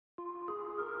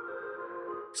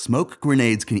Smoke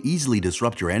grenades can easily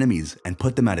disrupt your enemies and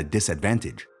put them at a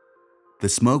disadvantage. The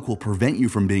smoke will prevent you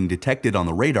from being detected on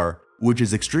the radar, which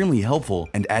is extremely helpful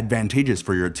and advantageous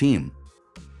for your team.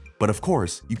 But of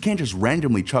course, you can't just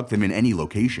randomly chuck them in any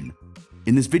location.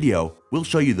 In this video, we'll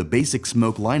show you the basic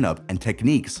smoke lineup and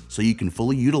techniques so you can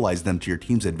fully utilize them to your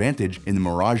team's advantage in the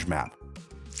Mirage map.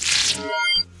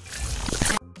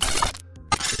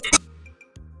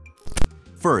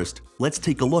 First, let's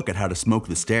take a look at how to smoke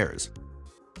the stairs.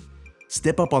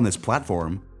 Step up on this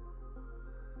platform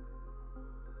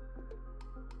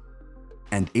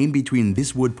and aim between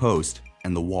this wood post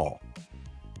and the wall.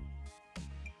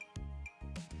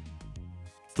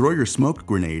 Throw your smoke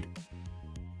grenade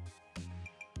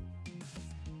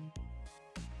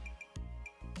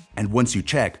and once you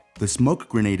check, the smoke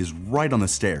grenade is right on the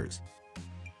stairs.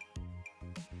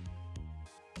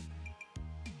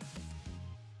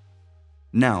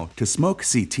 Now, to smoke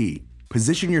CT,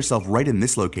 position yourself right in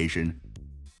this location,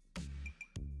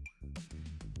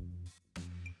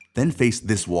 then face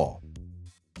this wall.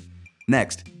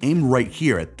 Next, aim right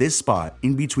here at this spot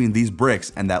in between these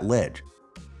bricks and that ledge.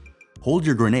 Hold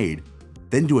your grenade,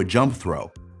 then do a jump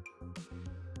throw.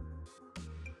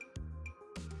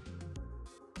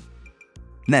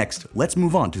 Next, let's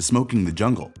move on to smoking the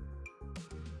jungle.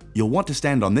 You'll want to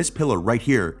stand on this pillar right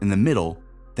here in the middle,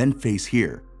 then face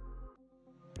here.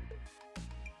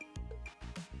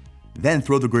 Then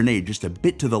throw the grenade just a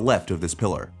bit to the left of this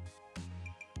pillar.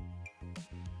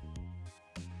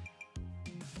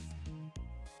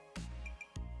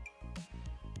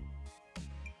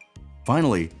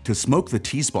 Finally, to smoke the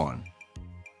T-spawn.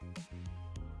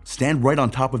 Stand right on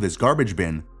top of this garbage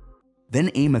bin, then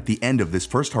aim at the end of this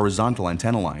first horizontal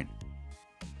antenna line.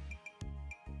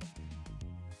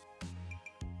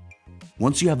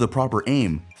 Once you have the proper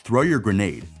aim, throw your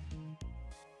grenade.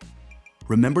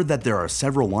 Remember that there are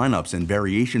several lineups and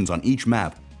variations on each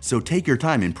map, so take your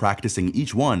time in practicing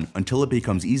each one until it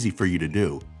becomes easy for you to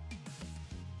do.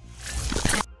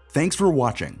 Thanks for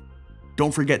watching.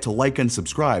 Don't forget to like and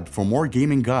subscribe for more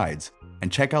gaming guides,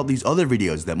 and check out these other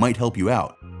videos that might help you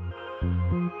out.